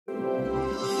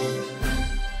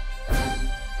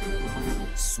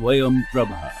Swayam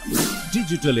Prabha.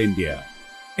 Digital India.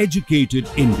 Educated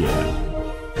India.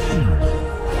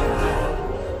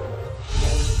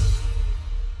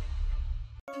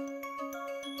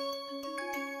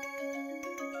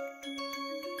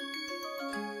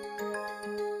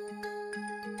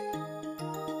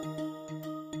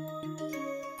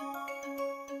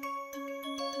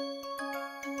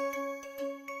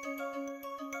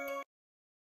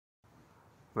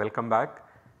 Welcome back.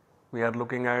 We are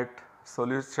looking at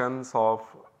solutions of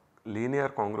linear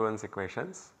congruence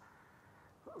equations.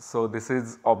 So, this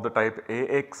is of the type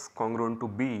Ax congruent to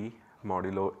b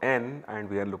modulo n, and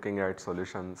we are looking at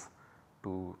solutions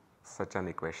to such an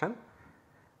equation.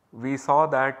 We saw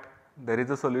that there is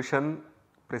a solution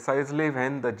precisely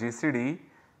when the GCD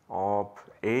of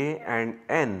A and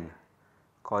n,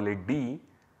 call it D,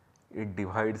 it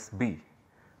divides B.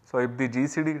 So, if the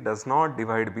GCD does not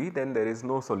divide B, then there is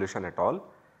no solution at all.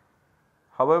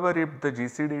 However, if the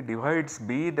GCD divides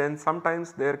B, then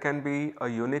sometimes there can be a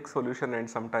unique solution and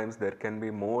sometimes there can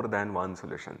be more than one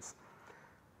solutions.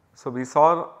 So, we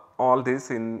saw all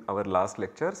this in our last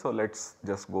lecture. So, let us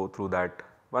just go through that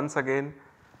once again.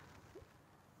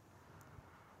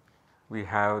 We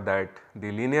have that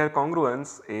the linear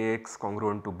congruence Ax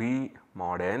congruent to B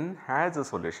mod n has a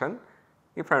solution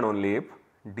if and only if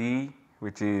D,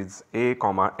 which is A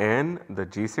comma n, the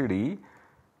GCD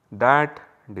that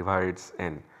divides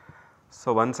n.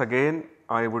 So, once again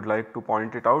I would like to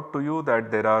point it out to you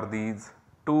that there are these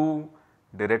two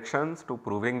directions to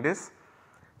proving this.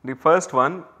 The first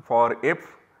one, for if,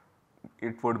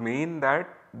 it would mean that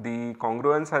the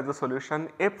congruence has a solution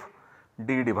if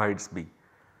D divides B.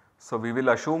 So, we will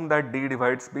assume that D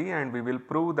divides B and we will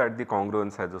prove that the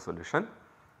congruence has a solution,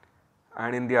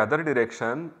 and in the other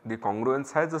direction the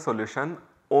congruence has a solution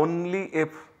only if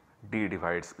D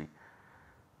divides B.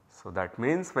 So, that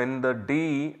means when the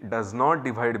D does not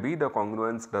divide B, the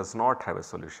congruence does not have a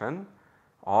solution,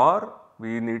 or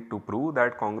we need to prove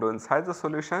that congruence has a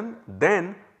solution,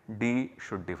 then D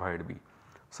should divide B.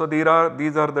 So, these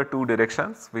are the two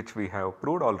directions which we have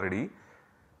proved already.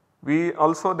 We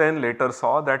also then later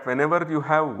saw that whenever you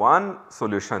have one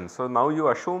solution, so now you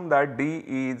assume that D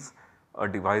is a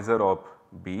divisor of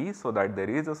B, so that there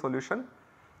is a solution.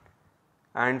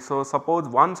 And so, suppose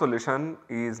one solution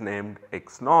is named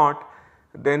x naught,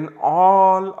 then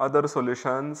all other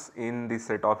solutions in the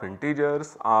set of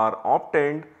integers are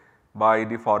obtained by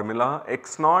the formula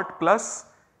x naught plus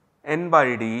n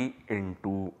by d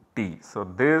into t. So,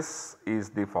 this is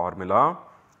the formula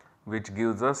which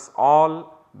gives us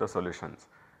all the solutions.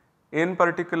 In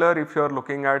particular, if you are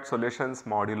looking at solutions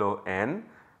modulo n,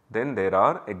 then there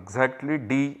are exactly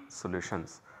d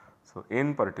solutions. So,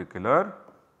 in particular,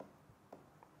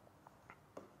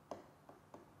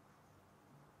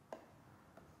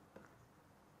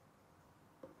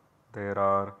 there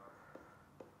are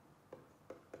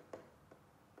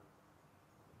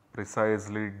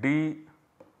precisely D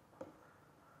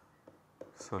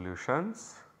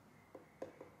solutions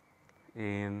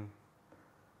in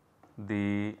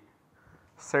the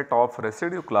set of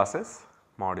residue classes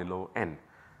modulo n.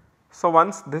 So,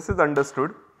 once this is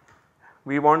understood,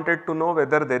 we wanted to know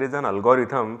whether there is an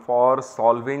algorithm for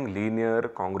solving linear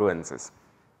congruences.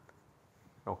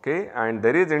 Okay, and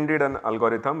there is indeed an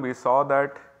algorithm. We saw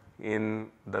that in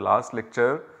the last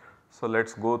lecture. So, let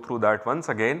us go through that once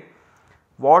again.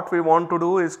 What we want to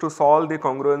do is to solve the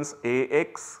congruence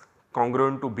Ax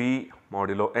congruent to B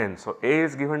modulo n. So, A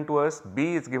is given to us,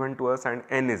 B is given to us, and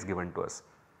n is given to us,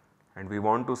 and we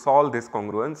want to solve this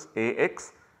congruence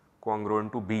Ax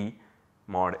congruent to B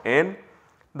mod n.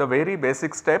 The very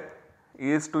basic step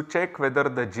is to check whether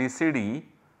the GCD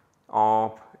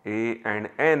of A and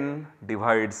n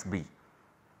divides B.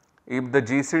 If the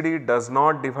GCD does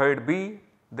not divide B,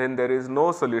 then there is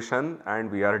no solution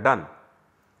and we are done.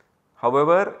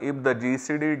 However, if the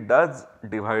GCD does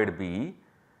divide B,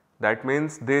 that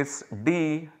means this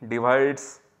D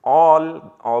divides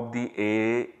all of the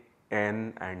A,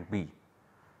 n and B.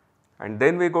 And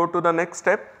then we go to the next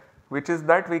step, which is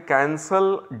that we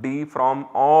cancel D from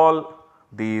all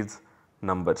these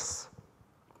numbers.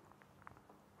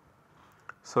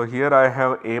 So, here I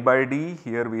have A by D,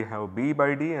 here we have B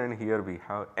by D, and here we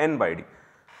have n by D.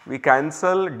 We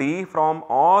cancel D from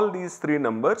all these three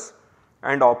numbers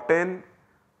and obtain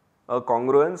a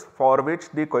congruence for which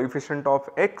the coefficient of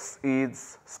x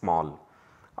is small.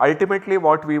 Ultimately,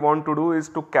 what we want to do is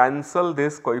to cancel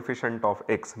this coefficient of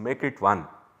x, make it 1.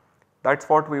 That is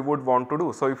what we would want to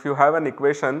do. So, if you have an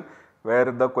equation where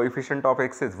the coefficient of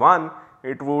x is 1,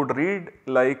 it would read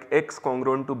like x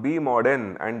congruent to b mod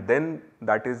n, and then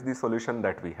that is the solution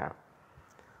that we have.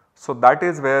 So, that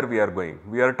is where we are going.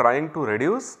 We are trying to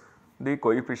reduce the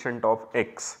coefficient of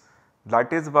x.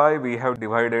 That is why we have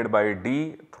divided by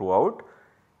d throughout.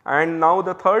 And now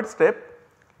the third step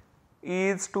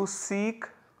is to seek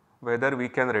whether we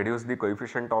can reduce the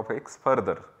coefficient of x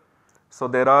further. So,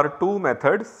 there are two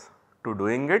methods to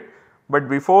doing it, but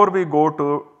before we go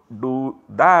to do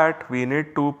that, we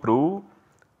need to prove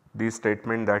the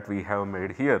statement that we have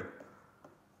made here.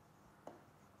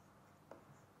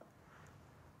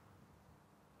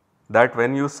 That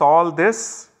when you solve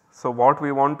this, so what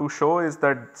we want to show is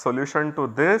that solution to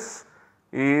this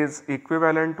is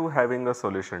equivalent to having a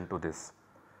solution to this.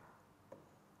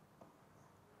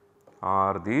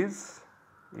 Are these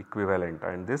equivalent,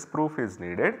 and this proof is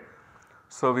needed.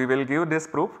 So, we will give this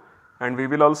proof and we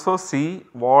will also see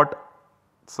what,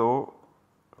 so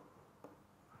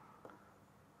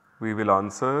we will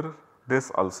answer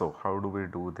this also. How do we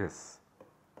do this?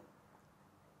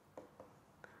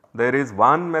 There is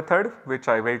one method which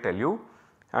I will tell you,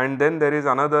 and then there is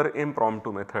another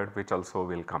impromptu method which also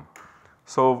will come.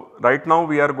 So, right now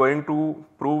we are going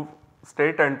to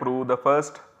state and prove the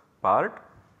first part,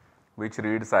 which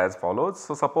reads as follows.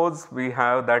 So, suppose we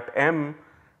have that m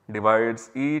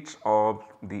divides each of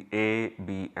the a,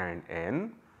 b and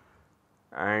n,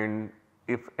 and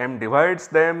if m divides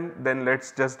them, then let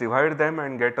us just divide them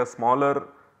and get a smaller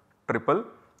triple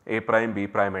a prime, b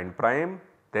prime, n prime.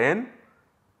 Then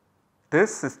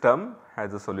this system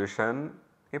has a solution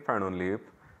if and only if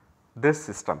this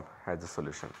system has a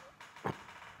solution.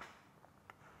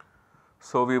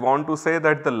 So, we want to say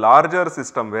that the larger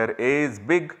system where a is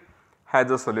big has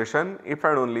a solution if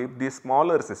and only if the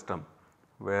smaller system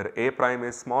where a prime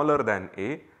is smaller than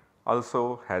a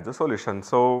also has a solution.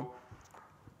 So,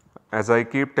 as I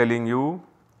keep telling you,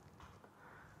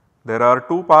 there are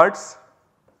two parts,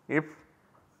 if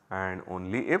and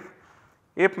only if.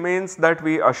 If means that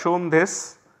we assume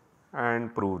this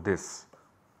and prove this,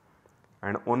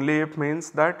 and only if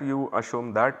means that you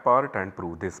assume that part and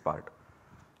prove this part.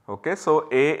 Okay. So,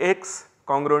 Ax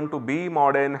congruent to b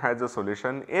mod n has a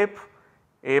solution if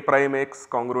a prime x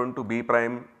congruent to b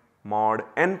prime mod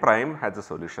n prime has a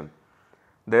solution.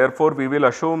 Therefore, we will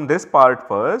assume this part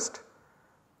first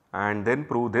and then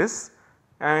prove this,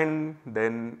 and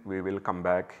then we will come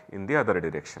back in the other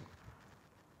direction.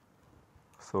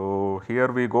 So,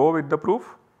 here we go with the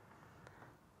proof.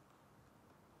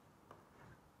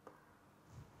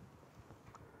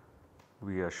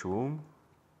 We assume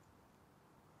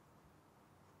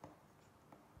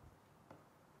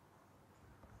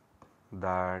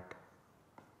that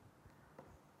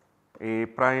a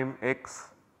prime x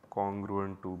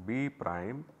congruent to b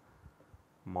prime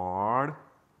mod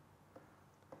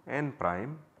n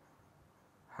prime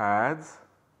has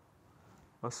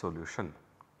a solution.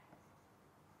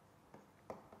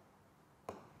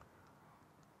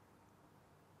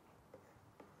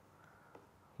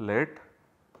 Let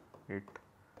it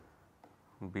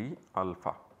be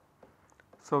alpha.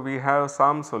 So, we have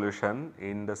some solution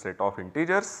in the set of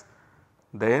integers,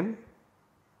 then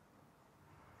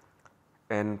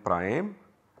n prime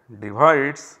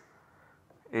divides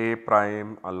a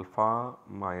prime alpha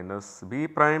minus b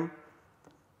prime,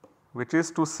 which is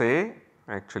to say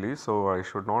actually, so I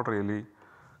should not really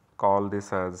call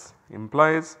this as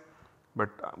implies, but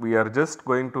we are just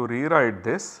going to rewrite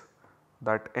this,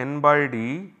 that n by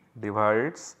d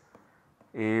divides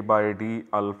a by d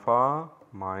alpha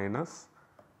minus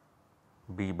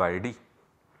b by d.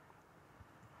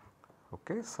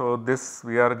 Okay. So, this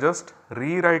we are just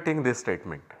rewriting this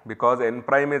statement, because n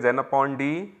prime is n upon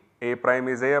d, a prime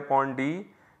is a upon d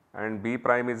and b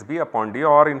prime is b upon d,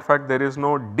 or in fact there is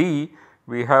no d,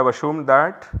 we have assumed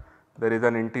that there is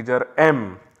an integer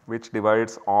m which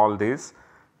divides all this,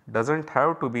 does not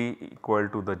have to be equal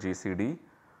to the GCD.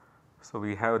 So,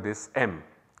 we have this m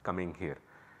coming here.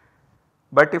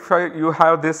 But if you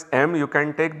have this m, you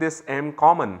can take this m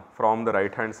common from the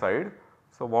right hand side.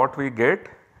 So, what we get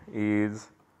is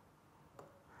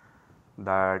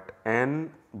that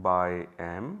n by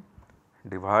m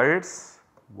divides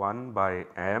 1 by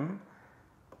m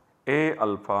a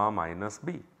alpha minus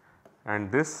b,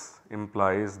 and this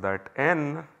implies that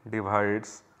n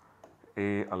divides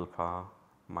a alpha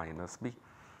minus b,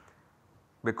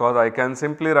 because I can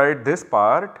simply write this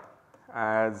part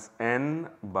as n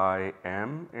by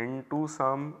m into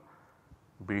some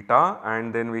beta,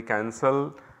 and then we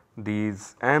cancel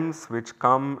these m's which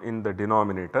come in the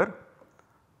denominator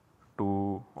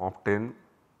to obtain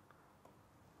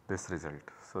this result.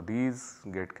 So, these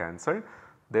get cancelled,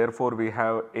 therefore, we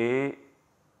have a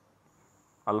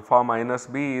alpha minus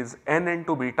b is n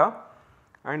into beta,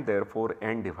 and therefore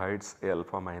n divides A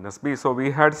alpha minus B. So,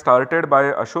 we had started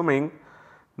by assuming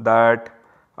that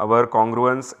our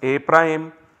congruence A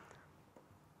prime.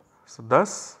 So,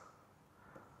 thus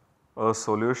a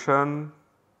solution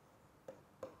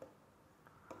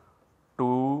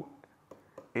to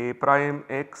A prime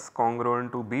x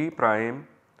congruent to B prime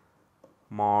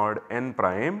mod n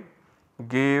prime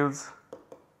gives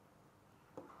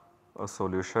a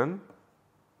solution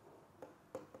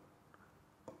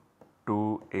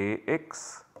to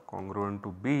Ax congruent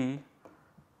to B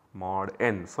mod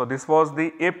n. So, this was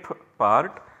the if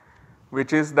part,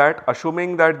 which is that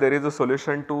assuming that there is a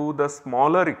solution to the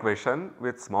smaller equation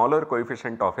with smaller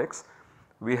coefficient of x,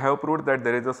 we have proved that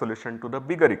there is a solution to the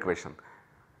bigger equation.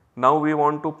 Now, we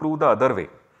want to prove the other way.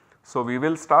 So, we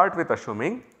will start with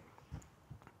assuming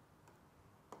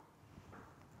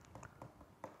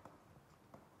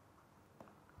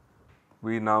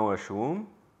we now assume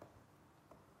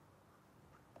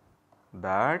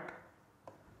that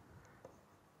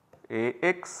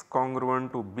Ax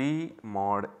congruent to B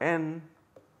mod n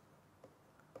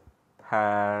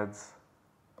has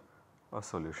a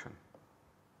solution.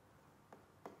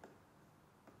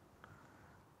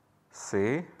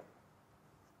 Say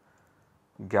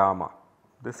gamma,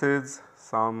 this is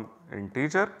some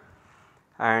integer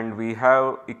and we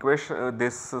have equation,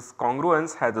 this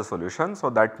congruence has a solution. So,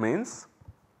 that means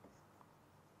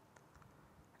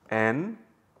n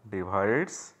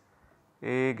divides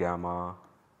A gamma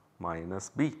minus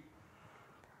B.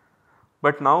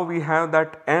 But now we have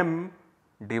that m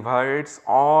divides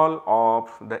all of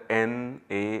the n,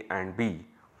 A and B.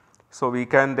 So, we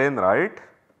can then write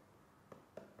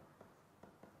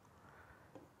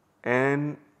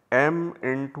n m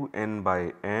into n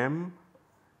by m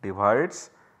divides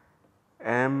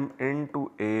m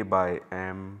into A by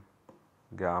m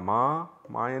gamma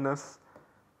minus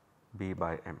B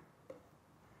by m.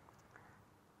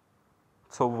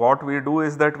 So, what we do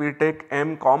is that we take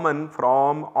m common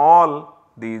from all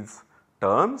these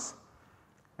terms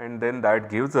and then that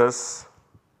gives us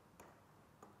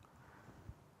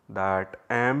that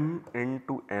m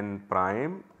into n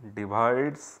prime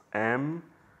divides m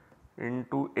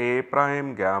into A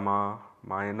prime gamma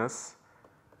minus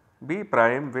B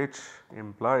prime, which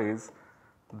implies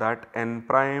that n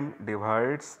prime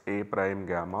divides A prime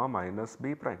gamma minus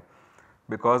B prime,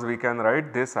 because we can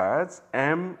write this as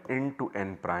m into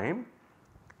n prime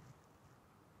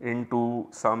into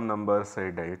some number,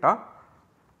 say delta,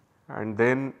 and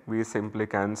then we simply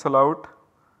cancel out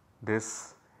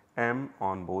this m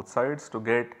on both sides to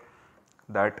get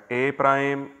that A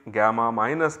prime gamma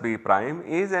minus B prime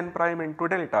is n prime into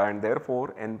delta and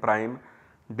therefore n prime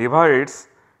divides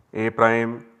A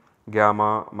prime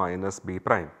gamma minus B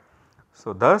prime.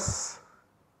 So, thus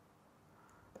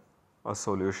a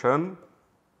solution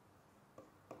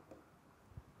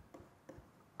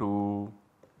to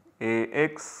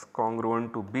Ax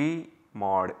congruent to B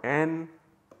mod n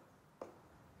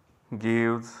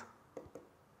gives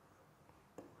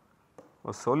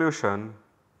a solution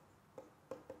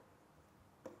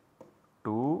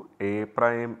to A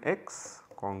prime x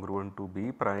congruent to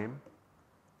B prime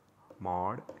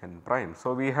mod n prime.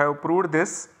 So, we have proved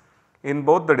this in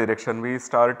both the direction. We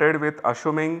started with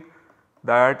assuming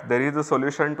that there is a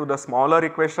solution to the smaller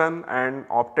equation and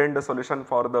obtained a solution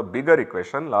for the bigger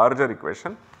equation, larger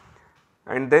equation,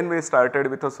 and then we started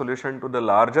with a solution to the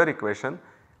larger equation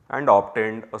and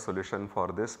obtained a solution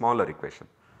for the smaller equation.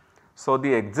 So,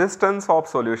 the existence of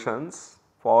solutions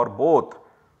for both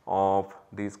of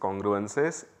these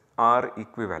congruences are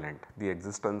equivalent, the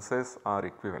existences are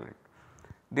equivalent.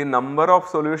 The number of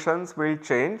solutions will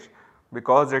change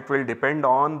because it will depend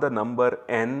on the number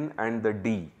n and the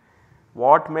d.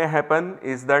 What may happen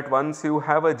is that once you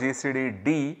have a GCD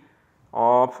d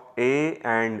of A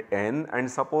and n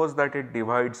and suppose that it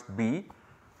divides B,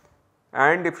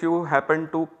 and if you happen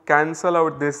to cancel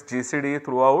out this GCD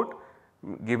throughout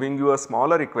giving you a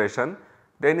smaller equation,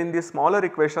 then in the smaller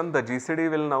equation the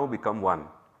GCD will now become 1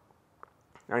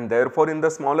 and therefore in the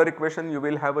smaller equation you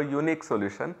will have a unique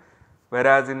solution,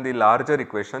 whereas in the larger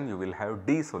equation you will have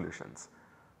d solutions.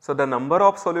 So, the number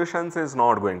of solutions is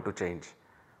not going to change.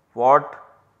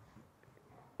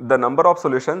 The number of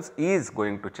solutions is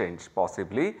going to change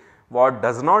possibly. What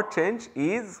does not change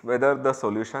is whether the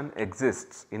solution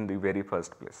exists in the very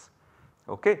first place.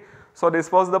 Okay. So,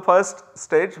 this was the first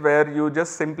stage where you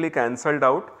just simply cancelled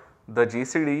out the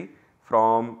GCD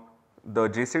from the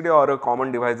GCD or a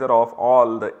common divisor of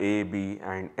all the A, B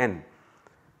and n.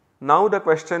 Now, the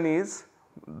question is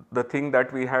the thing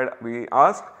that we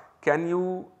asked, can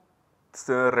you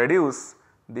reduce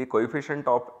the coefficient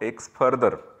of x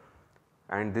further,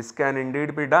 and this can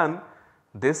indeed be done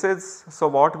This is, so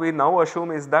what we now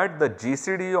assume is that the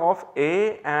GCD of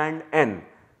A and N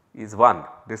is 1.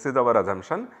 This is our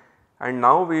assumption, and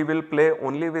now we will play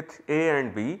only with A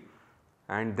and B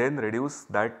and then reduce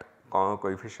that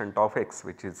coefficient of x,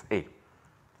 which is A.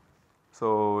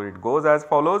 So, it goes as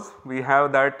follows. We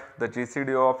have that the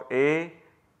GCD of A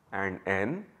and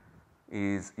N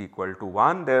is equal to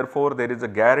 1. Therefore, there is a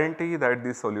guarantee that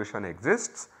the solution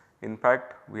exists. In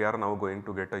fact, we are now going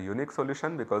to get a unique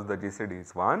solution because the GCD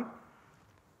is 1.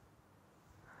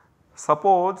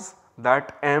 Suppose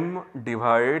that M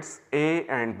divides A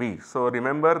and B. So,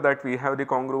 remember that we have the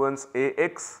congruence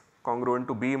Ax congruent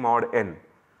to B mod n.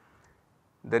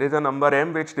 There is a number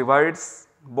M which divides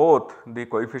both the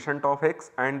coefficient of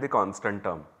x and the constant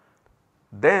term.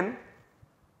 Then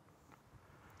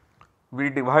we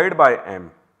divide by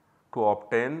M to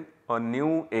obtain a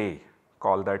new A,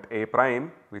 call that A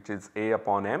prime, which is A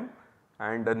upon M,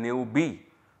 and a new B,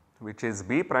 which is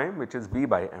B prime, which is B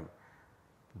by M.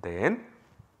 Then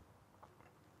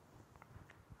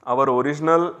our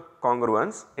original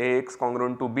congruence Ax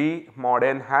congruent to B mod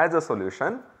n has a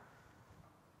solution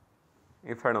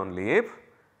if and only if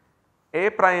A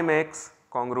prime x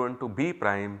congruent to B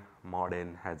prime mod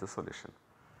n has a solution.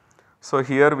 So,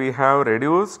 here we have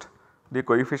reduced the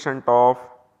coefficient of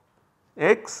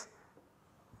x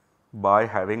by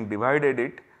having divided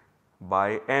it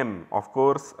by M. Of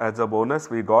course, as a bonus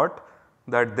we got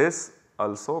that this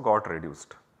also got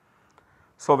reduced.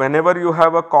 So, whenever you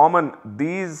have a common,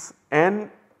 these n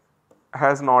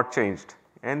has not changed,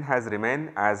 n has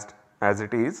remained as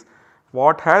it is.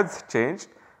 What has changed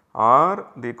are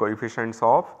the coefficients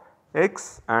of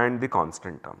x and the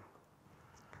constant term.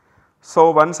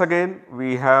 So, once again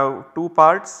we have two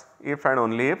parts, if and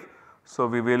only if. So,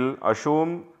 we will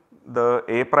assume the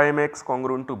A prime x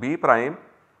congruent to B prime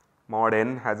mod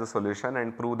n has a solution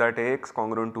and prove that Ax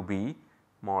congruent to B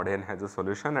mod n has a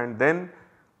solution, and then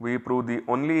we prove the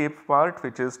only if part,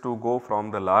 which is to go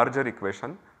from the larger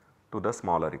equation to the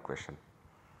smaller equation.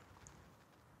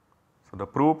 So, the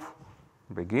proof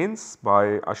begins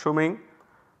by assuming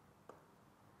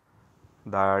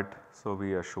that, so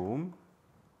we assume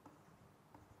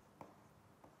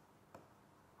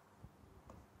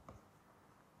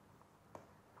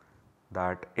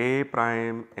that A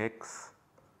prime x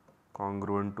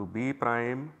congruent to B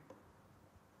prime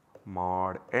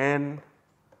mod n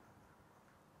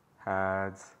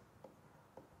has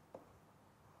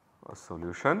a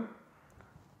solution.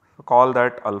 So, call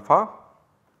that alpha.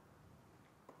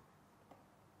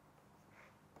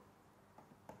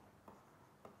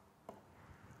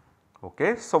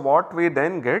 Okay. So, what we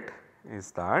then get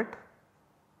is that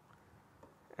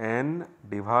n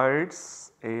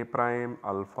divides A prime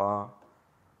alpha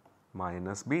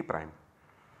minus B prime.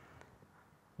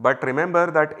 But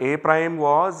remember that A prime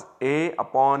was A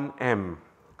upon M.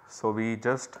 So, we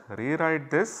just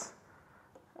rewrite this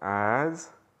as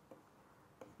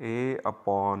A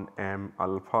upon M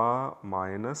alpha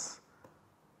minus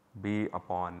B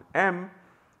upon M,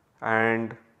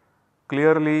 and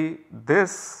clearly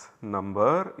this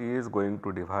number is going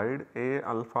to divide A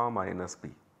alpha minus B,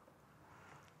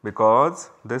 because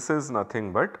this is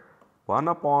nothing but 1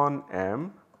 upon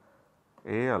M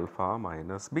A alpha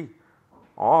minus B,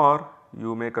 or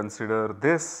you may consider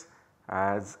this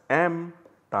as M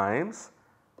times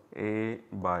A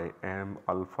by M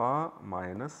alpha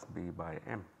minus B by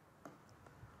M.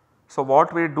 So,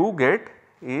 what we do get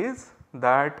is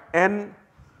that n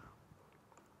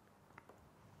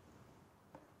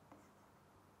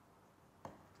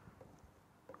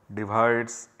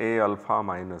divides A alpha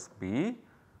minus B,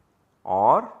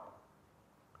 or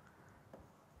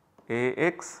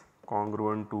Ax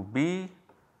congruent to B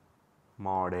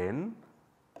mod n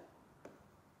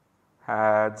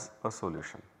has a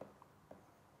solution.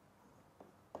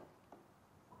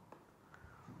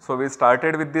 So, we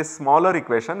started with this smaller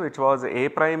equation, which was A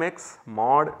prime x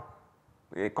mod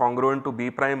A congruent to B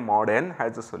prime mod n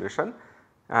has a solution,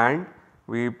 and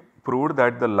we proved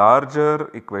that the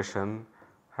larger equation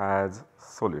has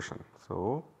solution.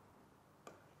 So,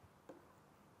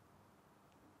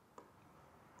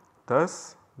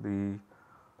 thus the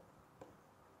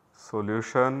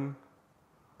solution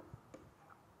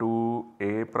to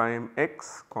A prime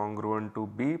x congruent to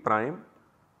B prime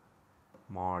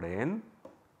mod n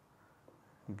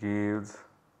gives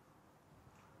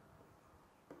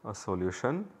a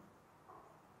solution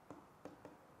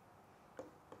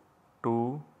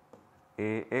to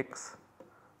Ax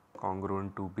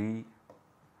congruent to B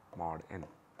mod n.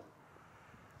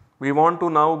 We want to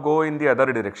now go in the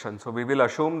other direction. So, we will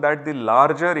assume that the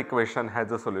larger equation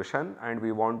has a solution and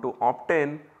we want to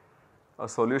obtain a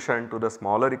solution to the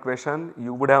smaller equation,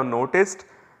 you would have noticed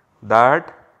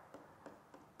that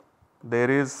there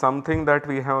is something that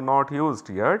we have not used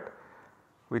yet,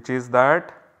 which is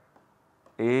that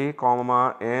a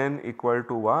comma n equal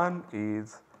to 1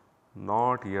 is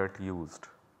not yet used.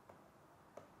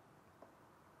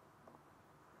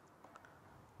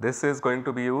 This is going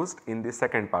to be used in the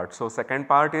second part. So, second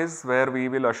part is where we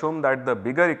will assume that the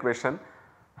bigger equation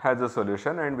has a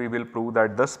solution and we will prove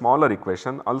that the smaller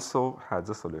equation also has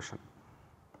a solution.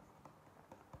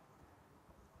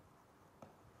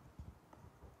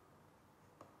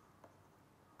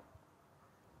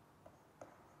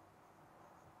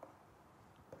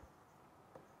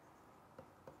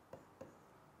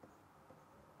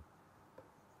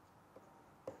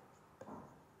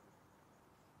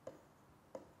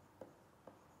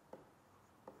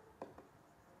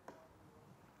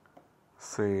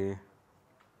 Say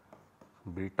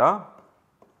beta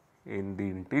in the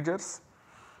integers,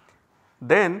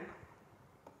 then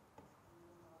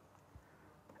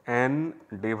n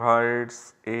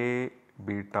divides a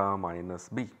beta minus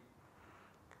b,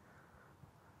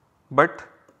 but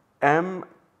m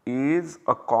is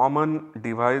a common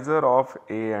divisor of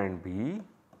a and b.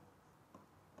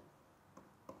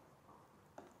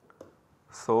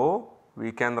 So,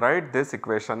 we can write this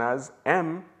equation as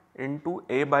m into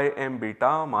a by m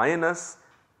beta minus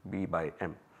b by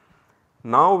m.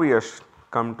 Now, we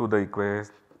come to the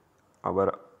equation,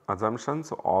 our assumption.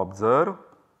 So, observe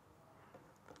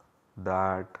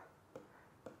that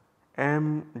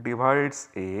m divides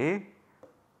a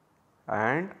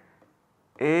and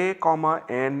a comma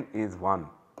n is 1,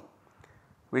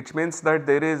 which means that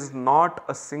there is not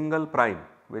a single prime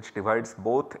which divides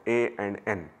both a and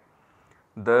n.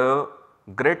 The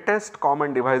greatest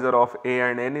common divisor of a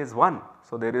and n is 1.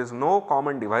 So, there is no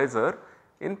common divisor,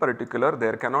 in particular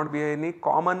there cannot be any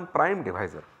common prime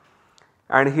divisor,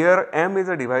 and here m is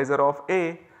a divisor of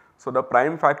a. So, the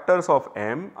prime factors of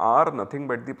m are nothing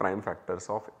but the prime factors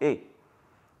of a.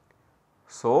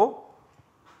 So,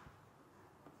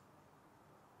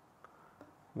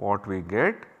 what we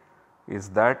get is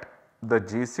that the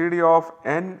GCD of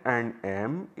n and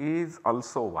m is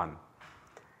also 1.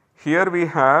 Here we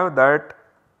have that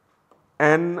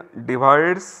n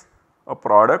divides a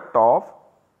product of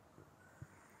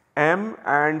m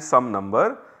and some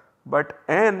number, but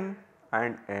n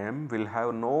and m will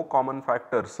have no common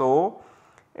factor. So,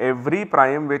 every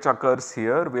prime which occurs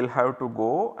here will have to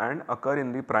go and occur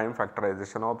in the prime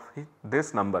factorization of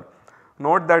this number.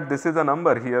 Note that this is a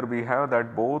number, here we have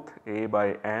that both a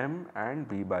by m and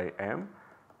b by m,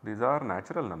 these are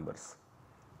natural numbers.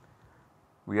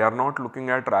 We are not looking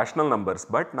at rational numbers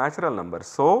but natural numbers.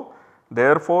 So,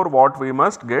 therefore, what we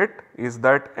must get is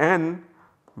that n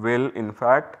will in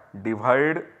fact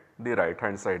divide the right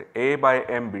hand side, a by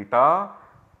m beta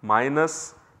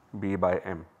minus b by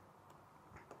m.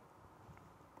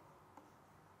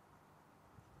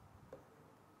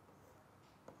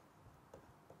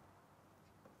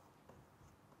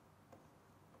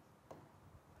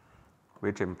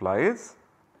 Which implies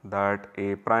that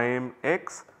a prime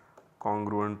x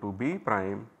congruent to b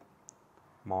prime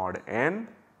mod n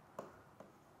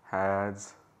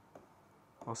has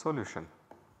a solution.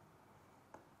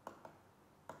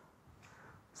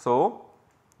 So,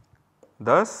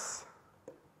 thus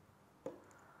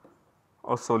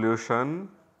a solution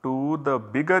to the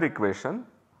bigger equation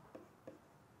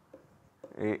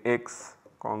a x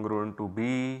congruent to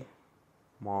b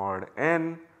mod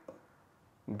n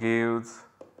gives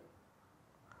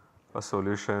a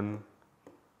solution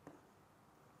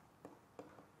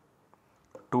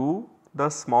to the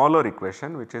smaller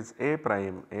equation, which is a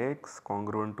prime x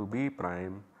congruent to b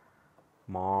prime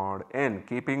mod n,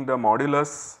 keeping the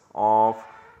modulus of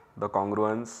the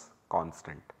congruence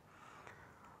constant.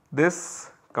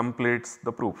 This completes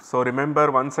the proof. So,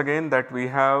 remember once again that we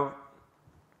have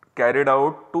carried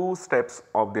out 2 steps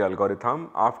of the algorithm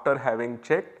after having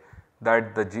checked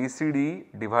that the GCD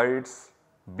divides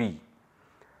b.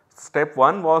 Step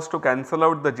 1 was to cancel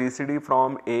out the GCD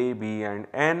from a, b and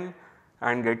n,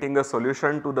 and getting a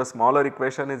solution to the smaller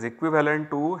equation is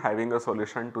equivalent to having a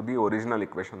solution to the original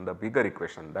equation, the bigger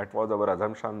equation. That was our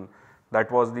assumption,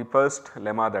 that was the first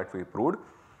lemma that we proved.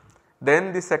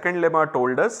 Then the second lemma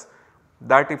told us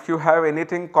that if you have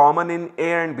anything common in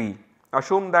a and b,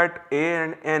 assume that a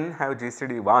and n have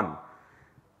GCD 1,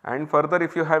 and further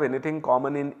if you have anything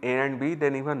common in a and b,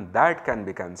 then even that can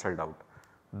be cancelled out.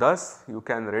 Thus, you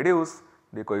can reduce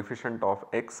the coefficient of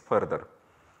x further.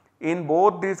 In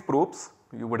both these proofs,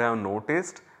 you would have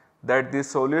noticed that the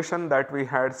solution that we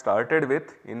had started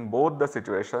with in both the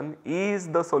situation is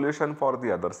the solution for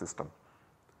the other system.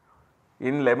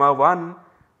 In lemma 1,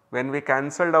 when we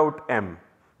cancelled out m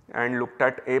and looked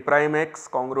at a prime x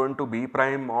congruent to b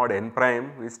prime mod n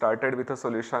prime, we started with a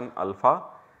solution alpha.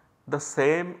 The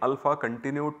same alpha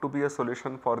continued to be a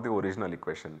solution for the original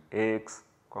equation ax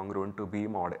congruent to b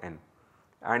mod n.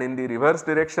 And in the reverse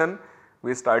direction,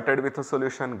 we started with a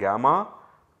solution gamma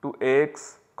to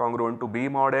ax congruent to b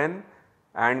mod n,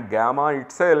 and gamma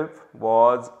itself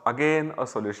was again a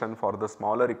solution for the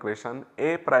smaller equation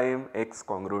a prime x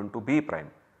congruent to b prime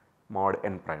mod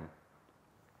n prime.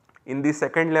 In the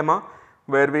second lemma,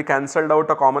 where we cancelled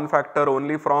out a common factor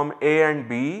only from a and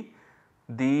b,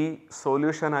 the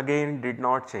solution again did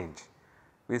not change.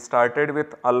 We started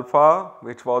with alpha,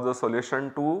 which was a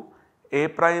solution to a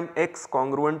prime x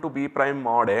congruent to b prime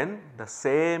mod n. The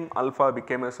same alpha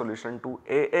became a solution to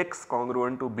ax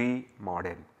congruent to b mod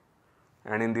n.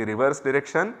 And in the reverse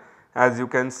direction, as you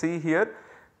can see here,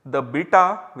 the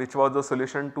beta, which was the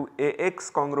solution to ax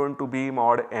congruent to b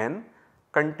mod n,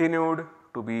 continued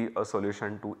to be a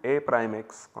solution to a prime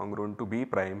x congruent to b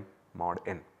prime mod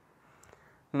n.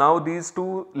 Now these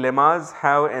two lemmas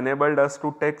have enabled us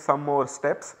to take some more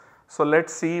steps. So let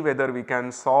us see whether we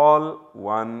can solve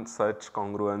one such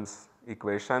congruence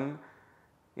equation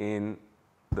in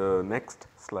the next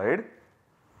slide.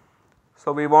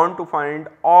 So we want to find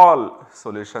all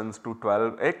solutions to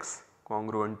 12x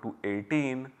congruent to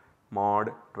 18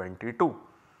 mod 22.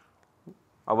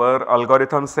 Our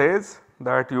algorithm says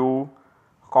that you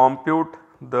compute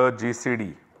the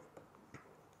GCD.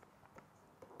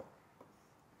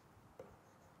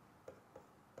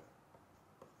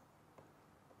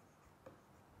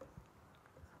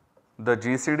 The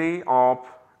GCD of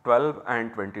 12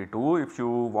 and 22, if you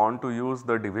want to use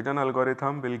the division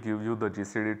algorithm, will give you the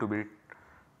GCD to be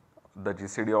the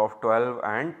GCD of 12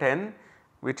 and 10,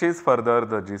 which is further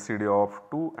the GCD of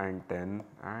 2 and 10,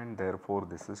 and therefore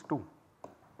this is 2.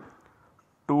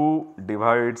 2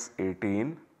 divides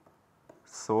 18,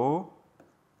 so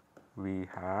we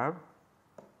have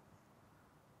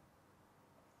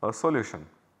a solution.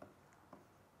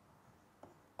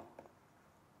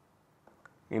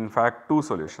 In fact, 2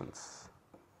 solutions.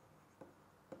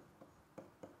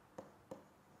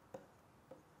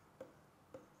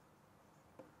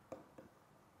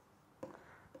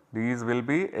 These will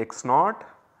be x naught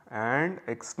and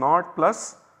x naught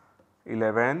plus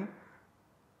 11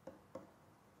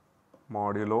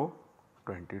 modulo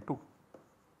 22.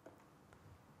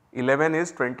 11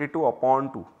 is 22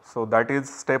 upon 2. So, that is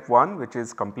step 1, which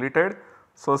is completed.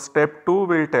 So, step 2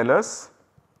 will tell us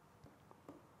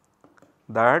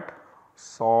that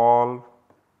solve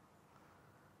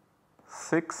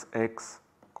 6x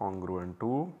congruent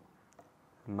to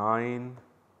 9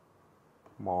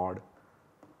 mod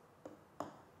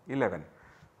 11.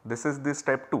 This is the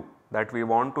step 2, that we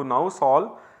want to now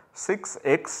solve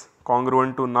 6x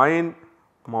congruent to 9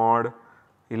 mod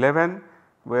 11,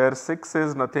 where 6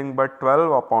 is nothing but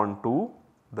 12 upon 2.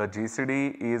 The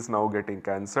GCD is now getting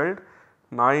cancelled.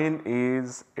 9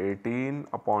 is 18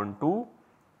 upon 2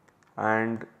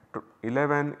 and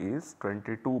 11 is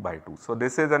 22 by 2. So,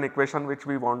 this is an equation which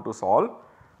we want to solve.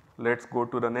 Let us go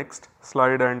to the next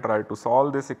slide and try to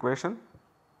solve this equation.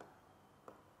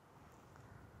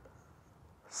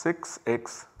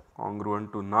 6x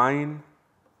congruent to 9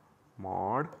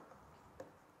 mod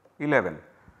 11.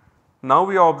 Now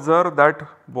we observe that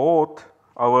both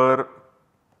our,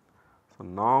 so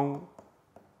now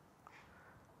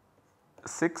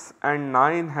 6 and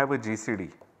 9 have a GCD,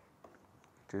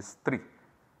 which is 3,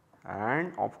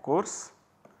 and of course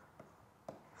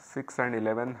 6 and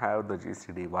 11 have the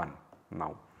GCD 1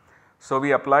 now. So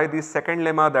we apply the second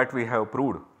lemma that we have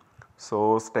proved.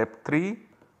 So step 3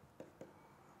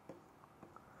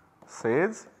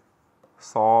 says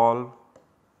solve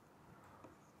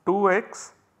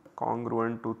 2x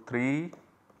congruent to 3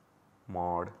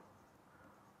 mod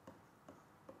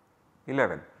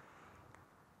 11.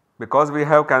 Because we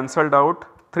have cancelled out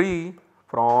 3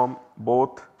 from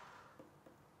both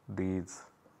these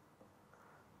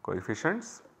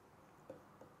coefficients,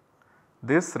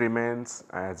 this remains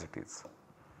as it is.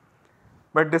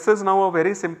 But this is now a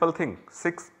very simple thing.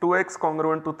 2x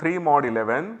congruent to 3 mod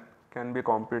 11 can be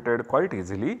computed quite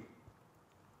easily.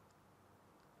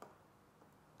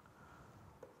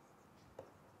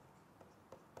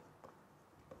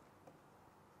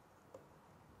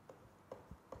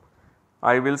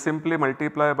 I will simply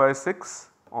multiply by 6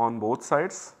 on both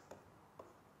sides.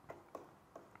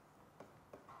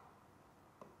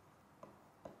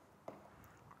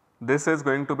 This is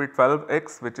going to be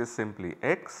 12x, which is simply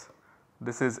x.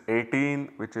 This is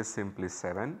 18, which is simply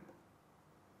 7.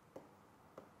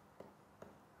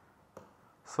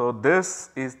 So, this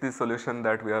is the solution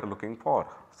that we are looking for.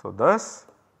 So, thus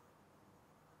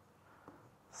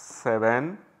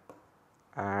 7,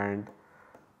 and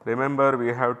remember we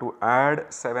have to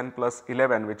add 7 plus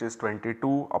 11, which is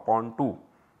 22 upon 2,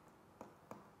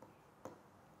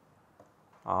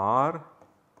 are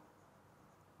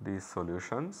these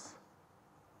solutions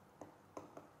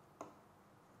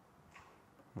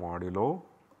modulo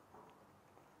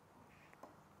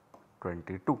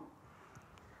 22.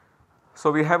 So,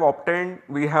 we have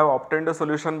obtained a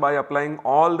solution by applying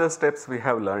all the steps we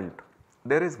have learnt.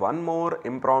 There is one more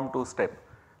impromptu step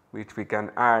which we can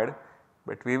add,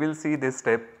 but we will see this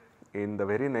step in the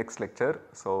very next lecture.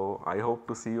 So, I hope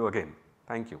to see you again.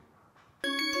 Thank you.